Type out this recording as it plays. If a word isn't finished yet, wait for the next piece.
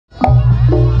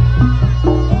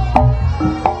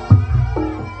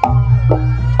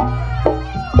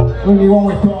Ini wong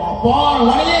wedok apa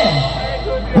lagi?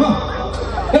 Hah?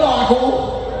 Kalau aku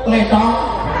letang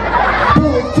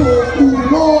bojoku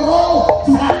loro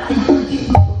sakit iki.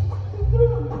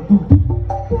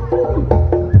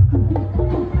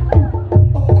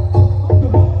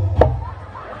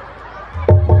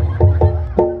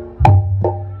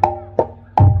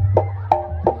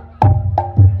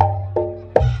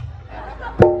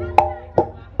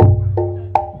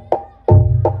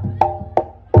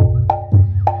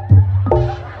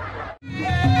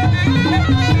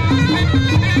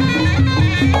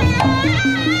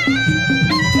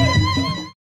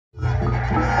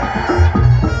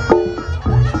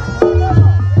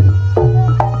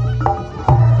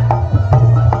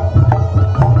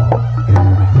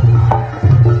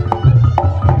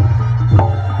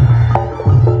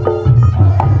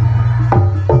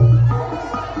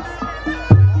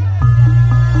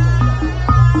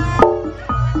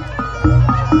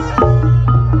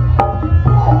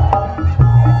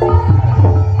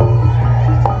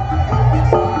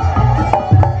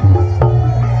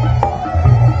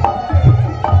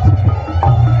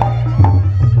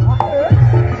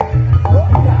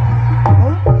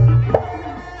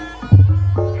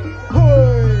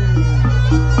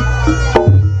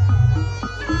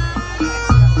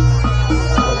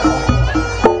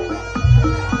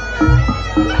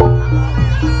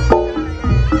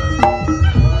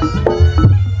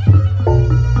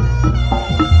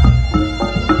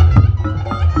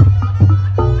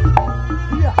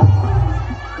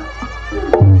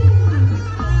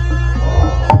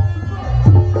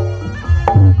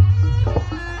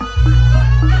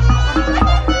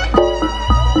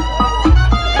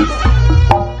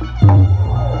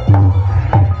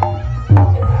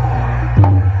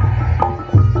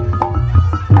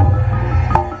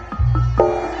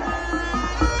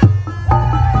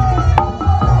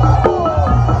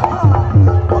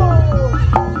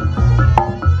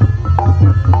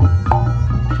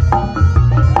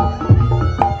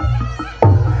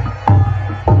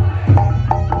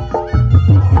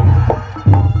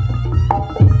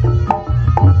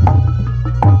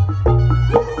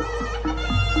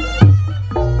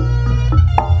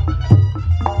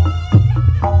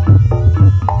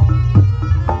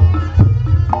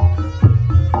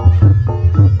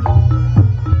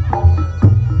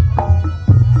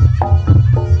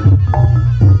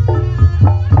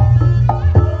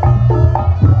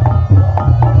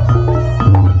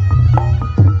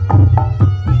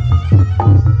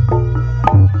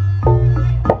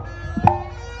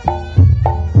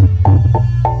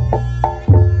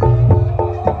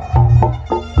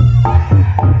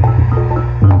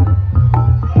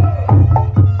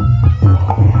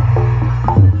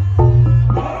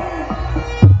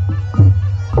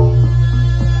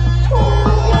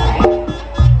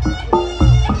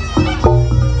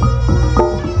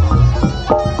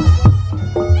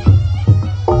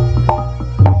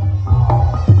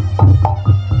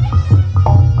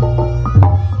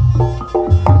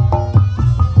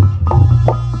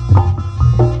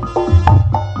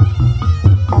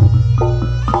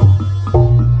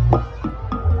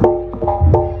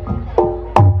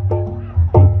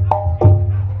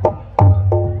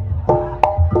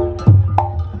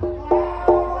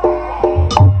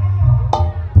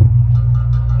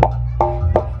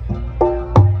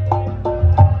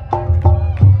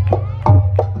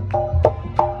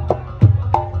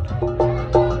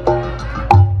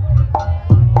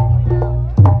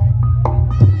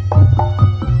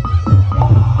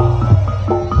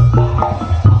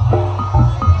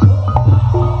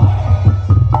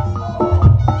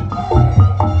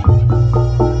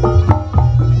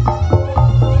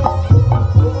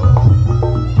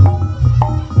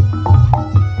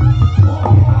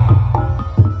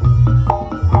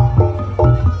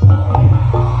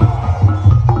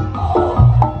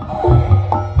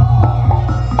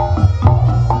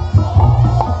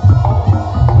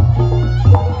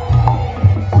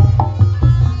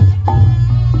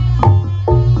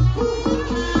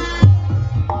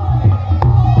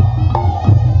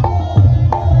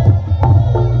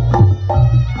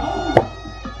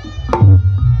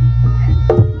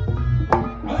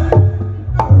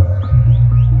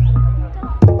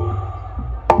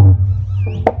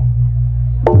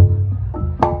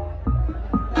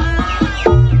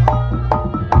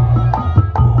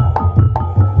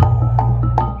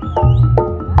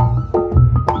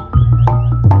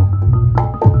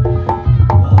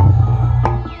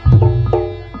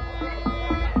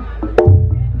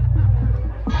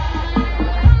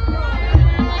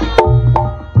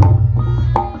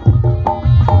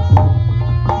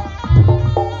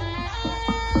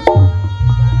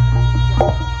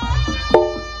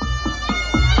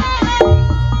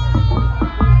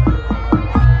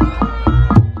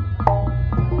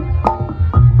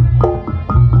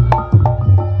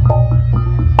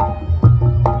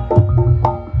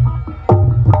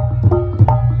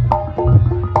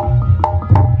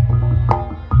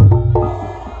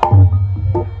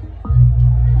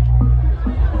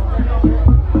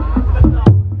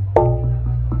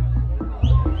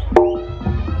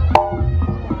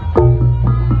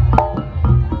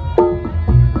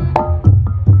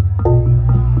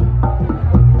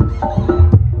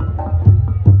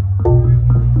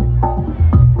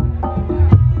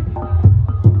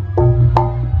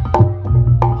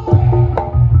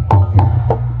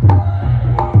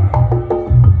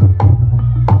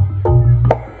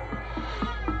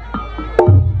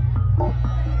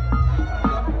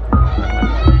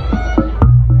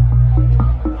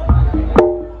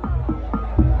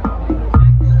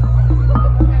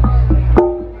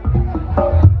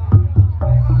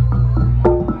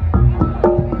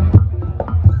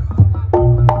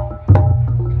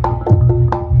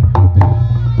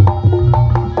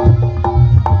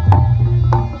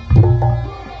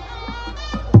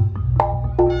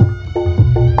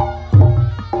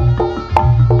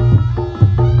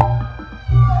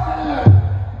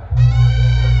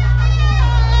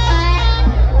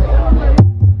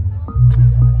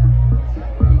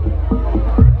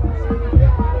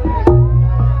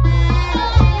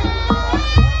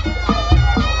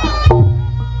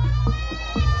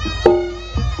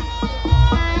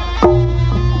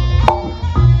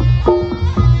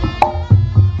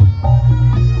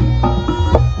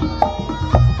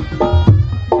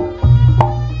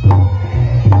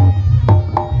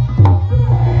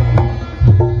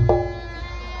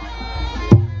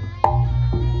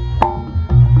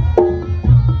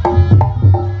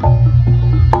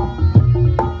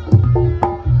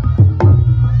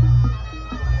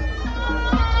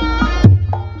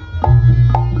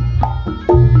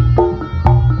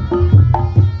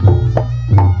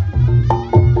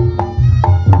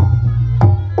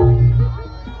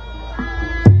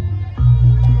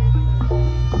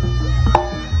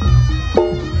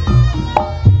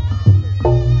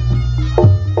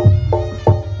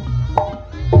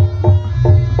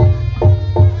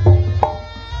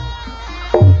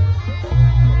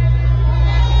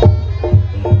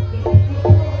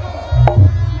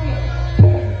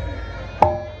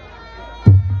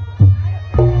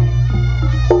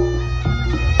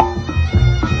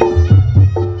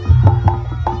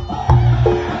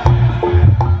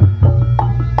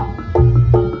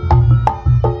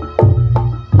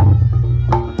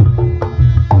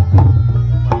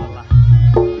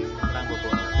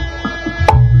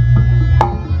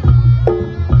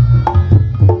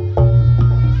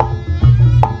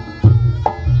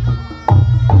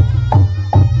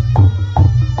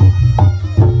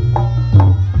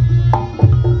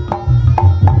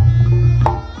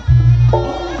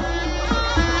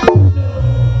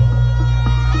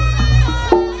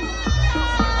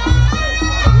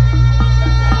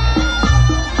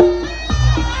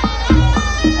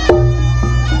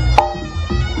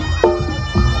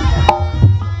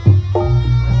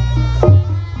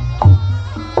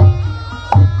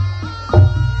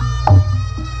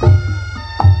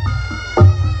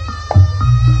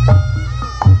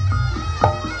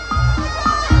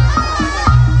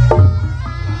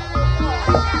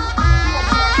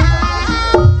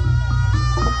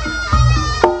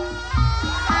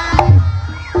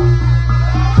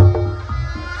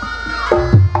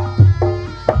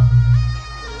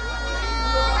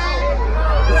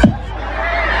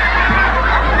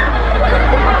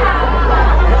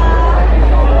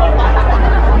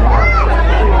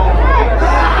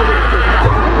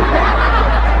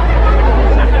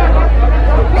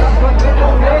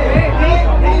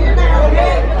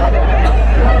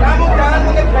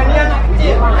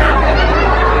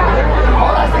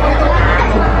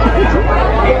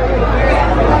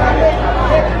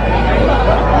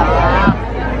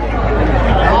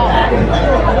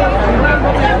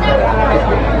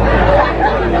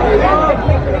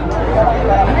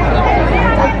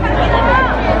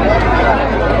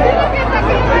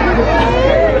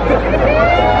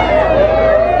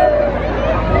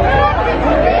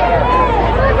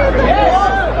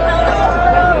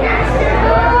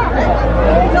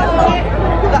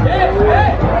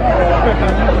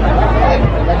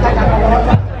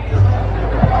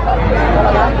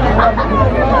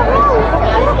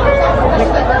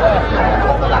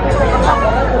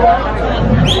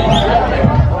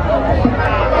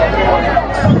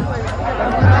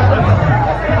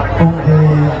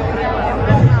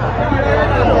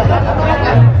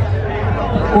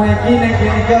 Iki nek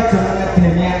kene iki aja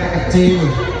ngedeni anak kecil.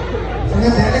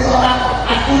 Ngedeni kok orang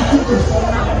aku terus.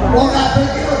 Wong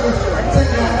kabeh iki terus sing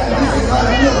ngene sing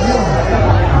karo yo.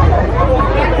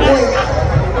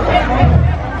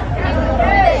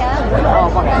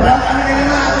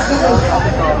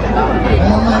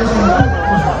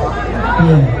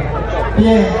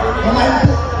 Iya, pemain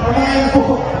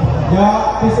bu, ya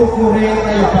disyukuri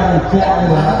kayak banyak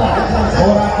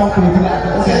orang kau beli gila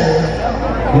kecil.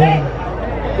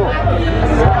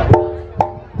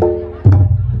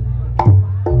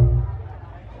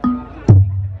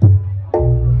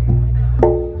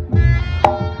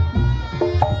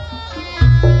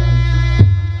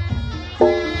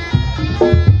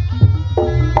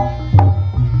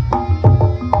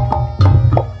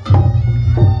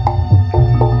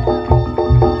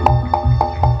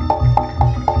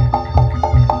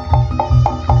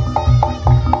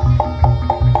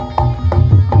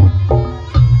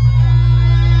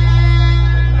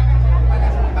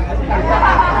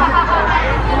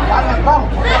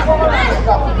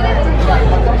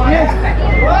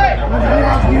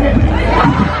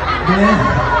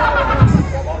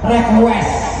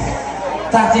 Request,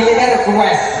 cacilnya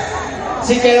request,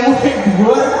 si kelemu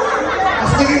dhuwur,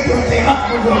 asli ki bertembak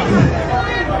mundur.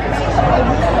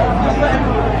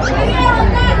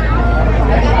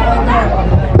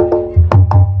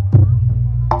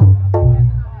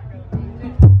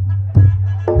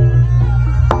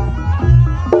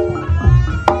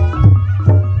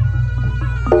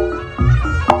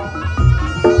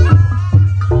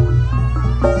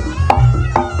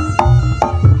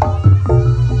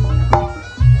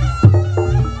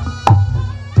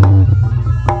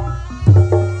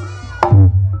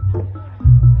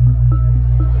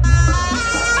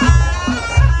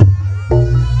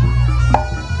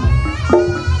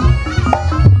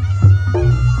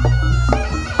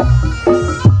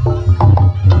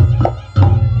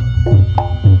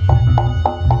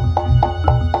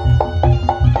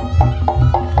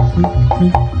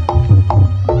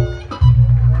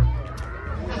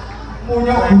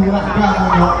 Munyok buah gak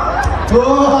munyok.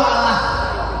 Oh alah.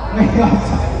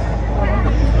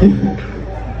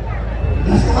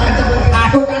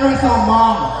 Aku kan wis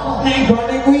ngomong, nek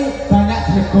gone kuwi banyak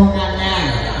jegongane.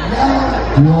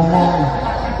 Ngomong.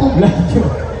 Lah yo.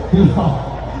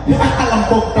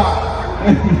 Lempuk tok.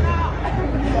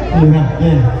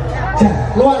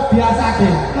 Luar biasa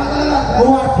deh.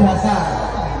 Luar biasa.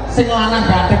 Sing lanang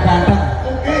ganteng-ganteng.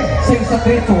 Sing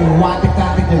setri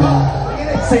cantik-cantik ya.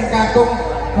 Sing kakung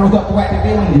rodok tuwek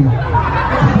iki ndi.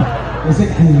 Wis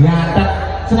ganteng.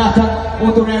 Senajan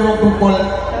utune rong kumpul.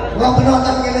 Wong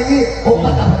penonton ngene iki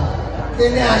obat apa?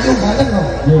 Kene ayu ganteng lho.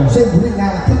 Sing mburi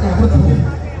ngabut.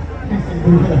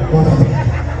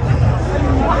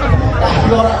 Ah,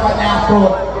 ora kok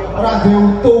nyambut. Ora duwe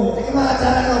untung. Iki malah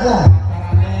carane opo?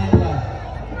 Carane ya.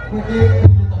 Iki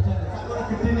sakmono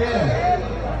gedine lho.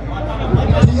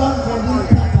 Dion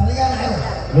bali kan ayo.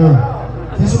 Lho,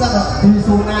 Disunat kok.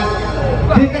 disunat.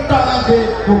 Diketok ngangge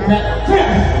gobek.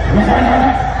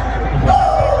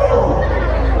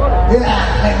 Gila,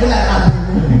 nek gila kabeh.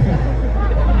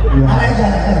 Arek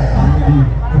jalan.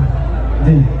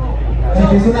 Di.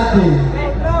 Disunat di.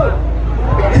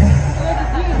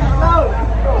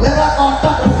 Lewat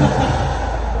kontak.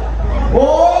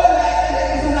 Oh, nek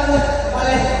disunat wis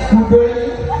oleh budhe iki.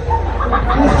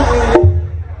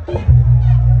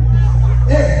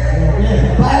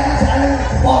 Baik jalan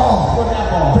seporo. Seperti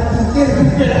apa?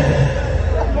 Berpikir.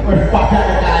 Wis padha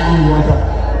kayu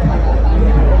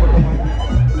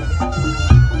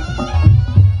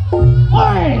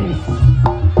wae.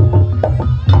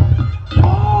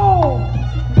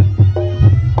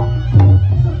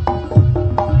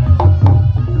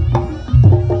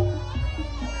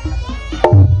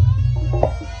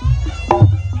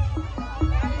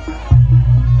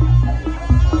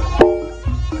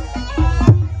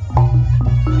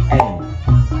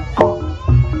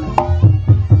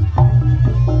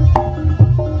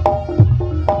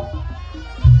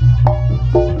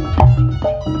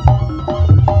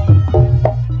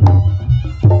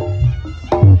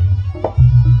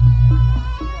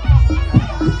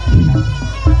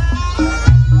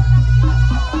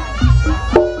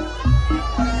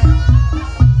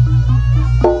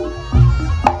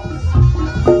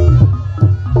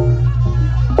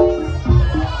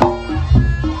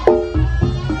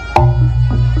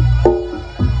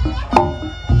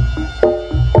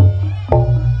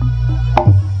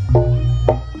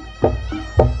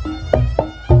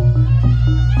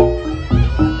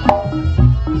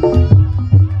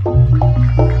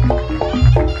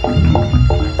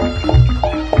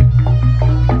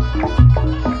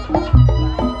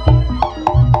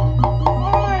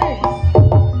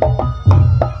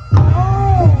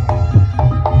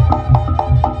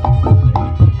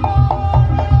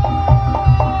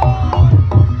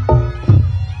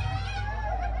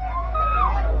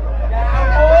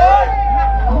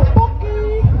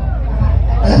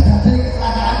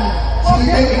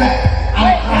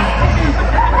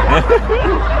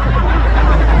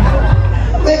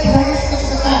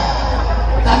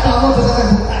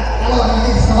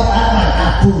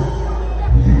 Aduh.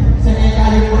 Sing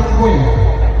kali kowe.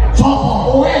 Sopo?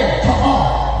 Kowe, Sopo?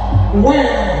 kowe.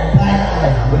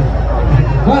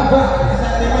 Bah,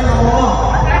 sentimen ngomong.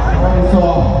 Iso.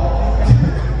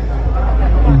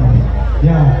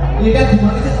 Ya, ini kan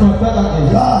dimana sih dobat lagi.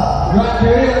 Ya. Ya,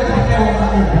 dewe sakit wong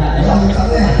sakit. Ya,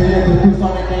 sakit. Dewe kudu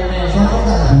sone kene. Sopo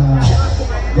kan?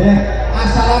 Ya,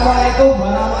 assalamualaikum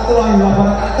warahmatullahi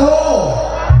wabarakatuh.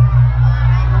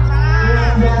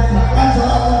 Luar biasa. Kan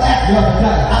suara muda. Ya,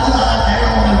 benar. Aku tak ada yang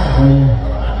ngomong. Oh iya.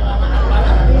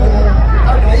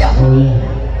 Oh iya.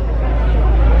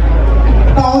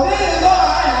 Tahu nih itu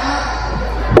ya.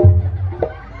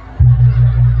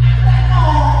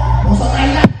 Masa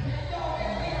tanya.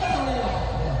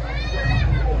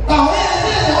 Tahu nih itu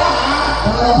ya.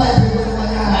 Kenapa ibu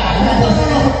semuanya? Ya, terus.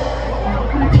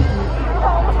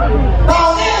 Tahu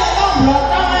nih itu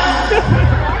belakang.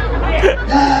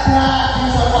 Ya, ada di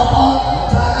Sopo.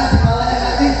 Jangan dibawanya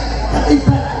nanti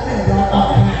ketiban ada di Sopo.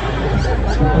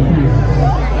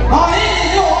 Oh ini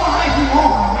itu wah ini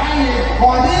oh ini.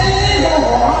 Oh ini itu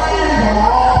wah ini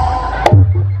oh.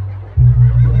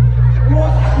 Lu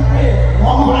sakit.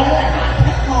 Ngomong aja.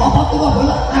 Apa tuh kok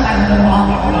boleh? Ada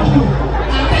ngomong.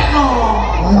 Sakit no.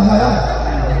 Ayo.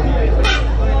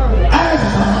 Ayo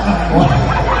sesuatu.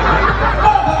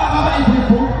 Bapak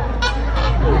ibu-ibu.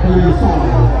 Bisa.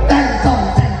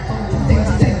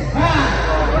 Ceng.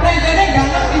 Nah, ini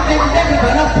ganang cicing-cicing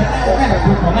berbanyak banyak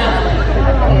banget.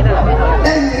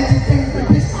 Ceng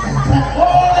pipis.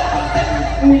 Oh, yang penting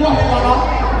uyuh kalau.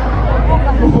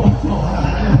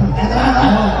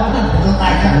 Itu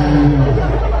tanya.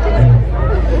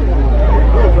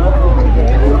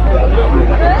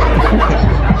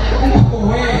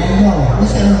 Kowe. Iya,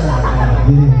 bisa.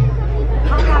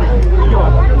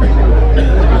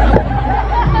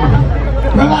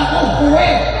 Bapakku kowe.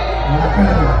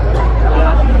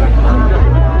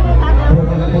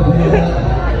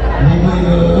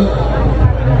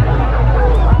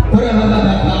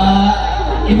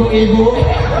 Ibu-ibu.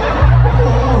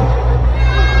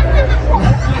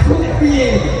 Maksudnya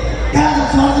piye? Kan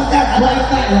sesuatu kan ada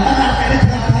kaitannya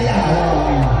dengan saya.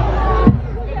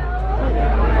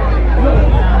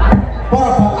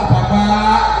 Para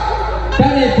bapak-bapak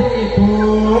dan ibu-ibu.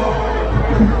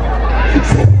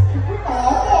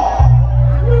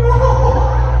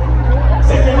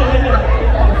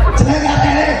 Jenenge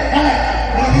katene,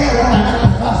 ini orang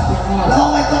bos. Lah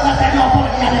wong itu katene opo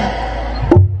liyane?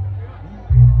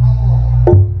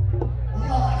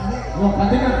 Wah,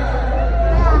 berarti kan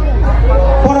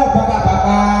para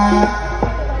bapak-bapak,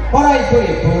 para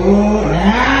ibu-ibu,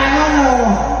 nah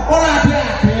ngono, para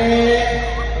adik-adik,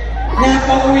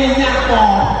 nyapa kuwi nyapa,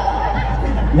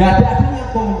 ya adik-adik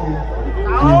nyapa kuwi.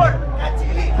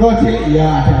 Kocil,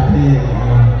 iya adik-adik.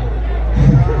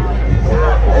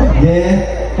 Nggih,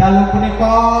 dalu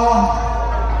punika,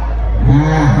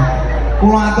 nah,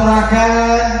 kula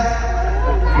aturaken,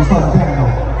 wis kok.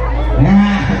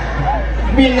 Nah.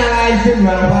 Minal aizin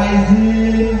wal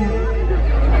faizin.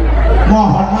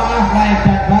 Mohon maaf lahir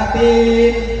dan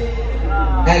batin.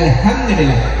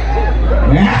 Alhamdulillah.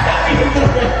 Nah,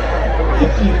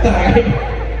 pinter.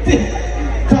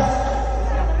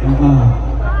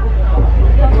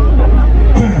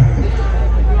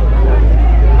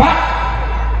 Pak.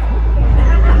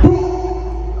 Bu.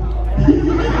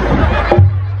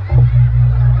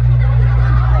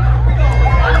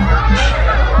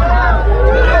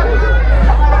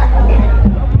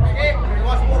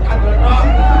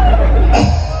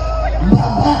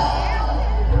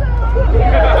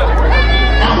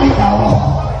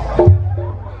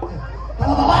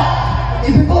 Bapak-bapak,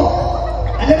 ibu-ibu,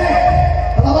 ada nih,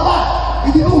 bapak-bapak.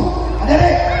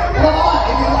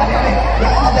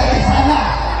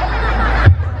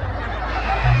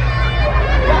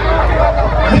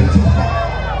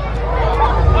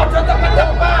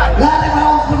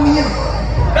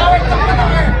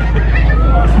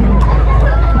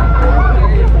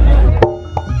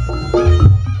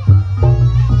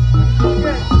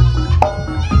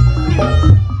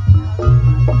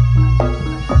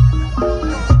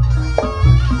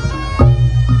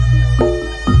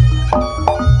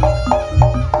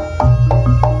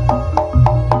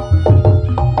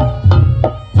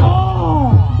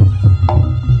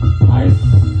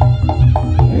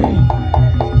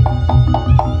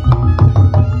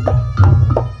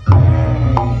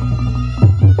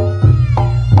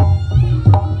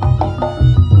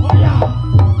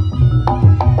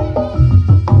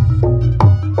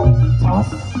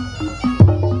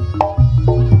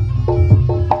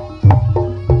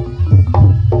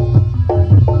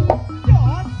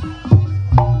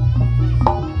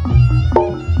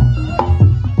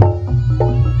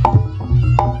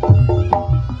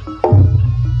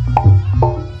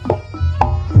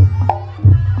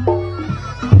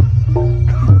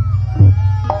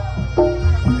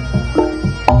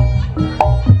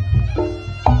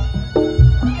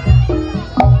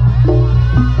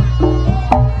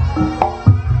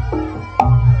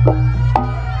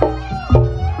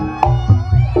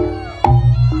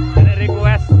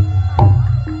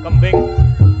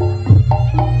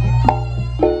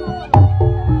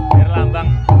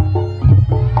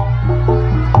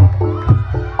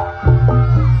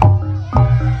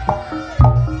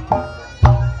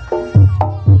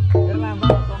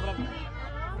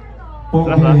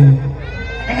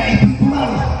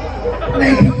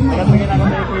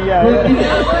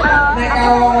 Nek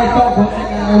karo wedok bosen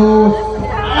halus.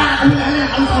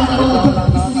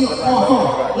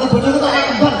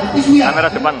 Kamera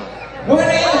depan.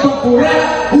 Ini untuk pura.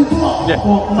 Ya,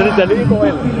 sudah jadi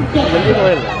koil. Jadi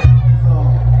koil.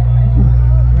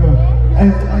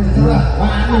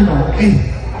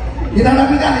 Kita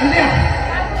rapikan ini ya.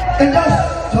 Terus,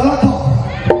 jolok tuh.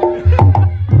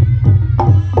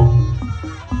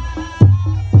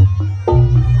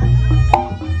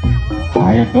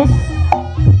 Ayo terus.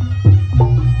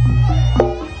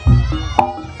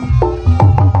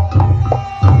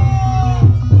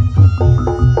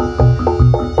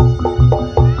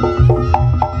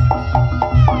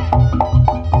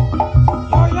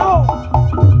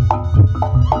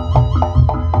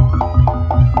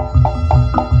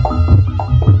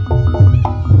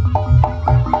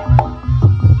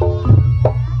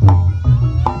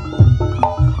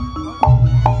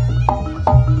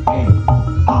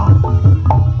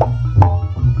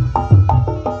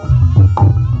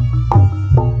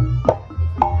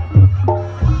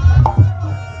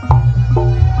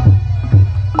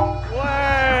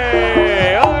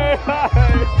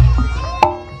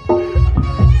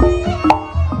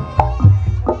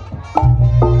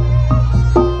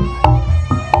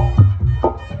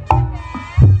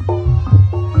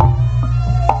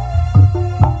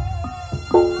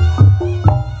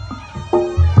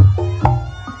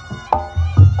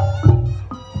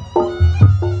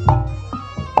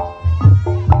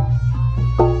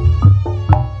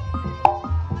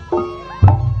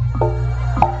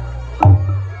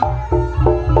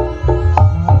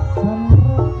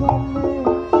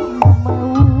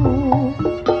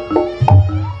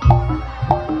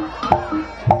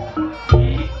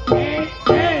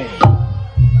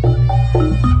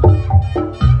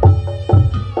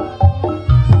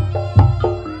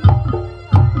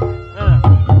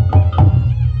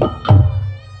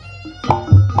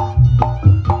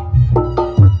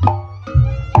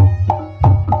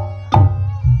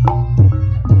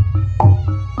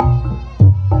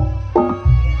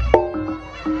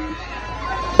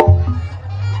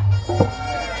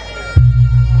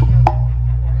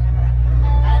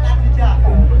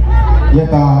 Ya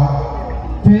toh.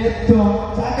 Beda.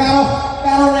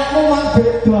 Karo nekmu mang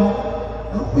beda.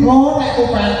 Ngono nekku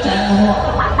pancen ngono.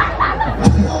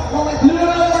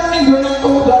 Lha ning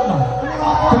gonanku dono.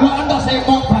 Delok entuk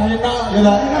sekok bahena ya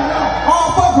lho.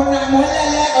 Apa gonanmu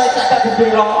lele kaya cakak gede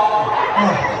lho.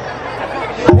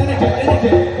 Ini Dek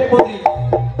Putri.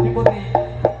 Dek Putri.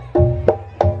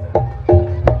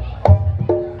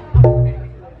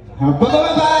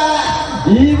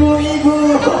 Bapak-bapak, ibu-ibu.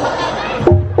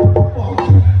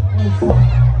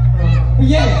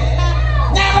 Piye?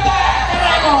 Nyapa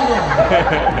kira ngono.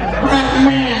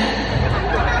 Meh.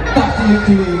 Tak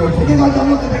cilik-cilik iki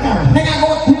kancamu tekan. Nek aku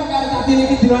wedi karo tak cilik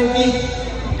iki dina iki.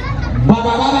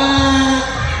 Bapak-bapak.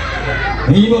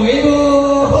 Ibu-ibu.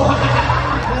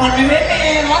 Ngene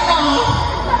ngono.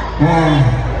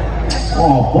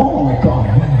 Apa wedok?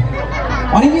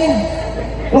 Ani piye?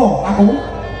 Loh, aku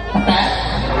petek.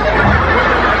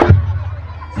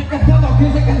 Sekedel to,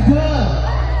 sekedel.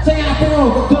 Sing apik lho,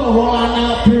 kedel wong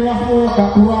lanang dewasmu gak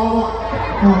kurang.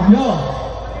 Oh, yo.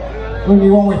 Kuwi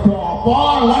wong wedok apa?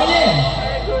 Lha iki.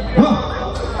 Hah?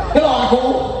 Lho aku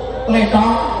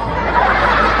letong.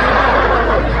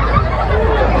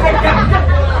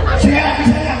 Saya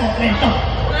kok letong.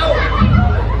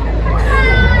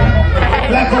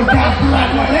 Lah kok kapuran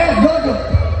wae, dodo.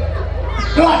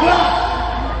 Keluar.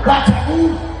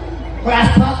 Wajahku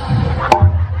plastik.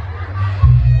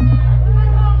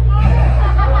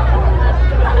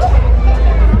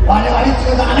 Wali-wali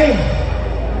cerita aneh.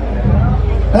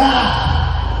 Lah,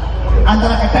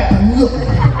 antara ketek dan mulut.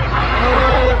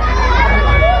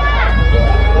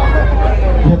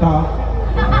 Ya toh.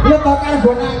 Ya toh karo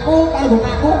gonaku,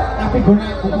 tapi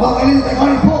gonaku. Kok ini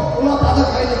tekon ibu, kula patut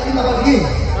kaya iki napa iki?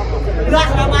 Beras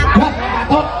rapat.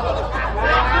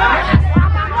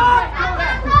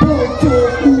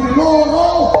 Bojoku loro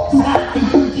sak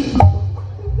iki.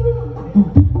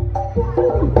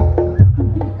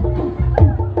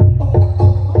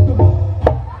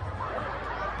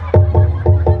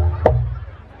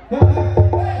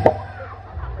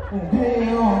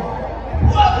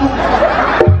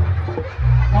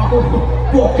 Aku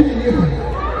bokil.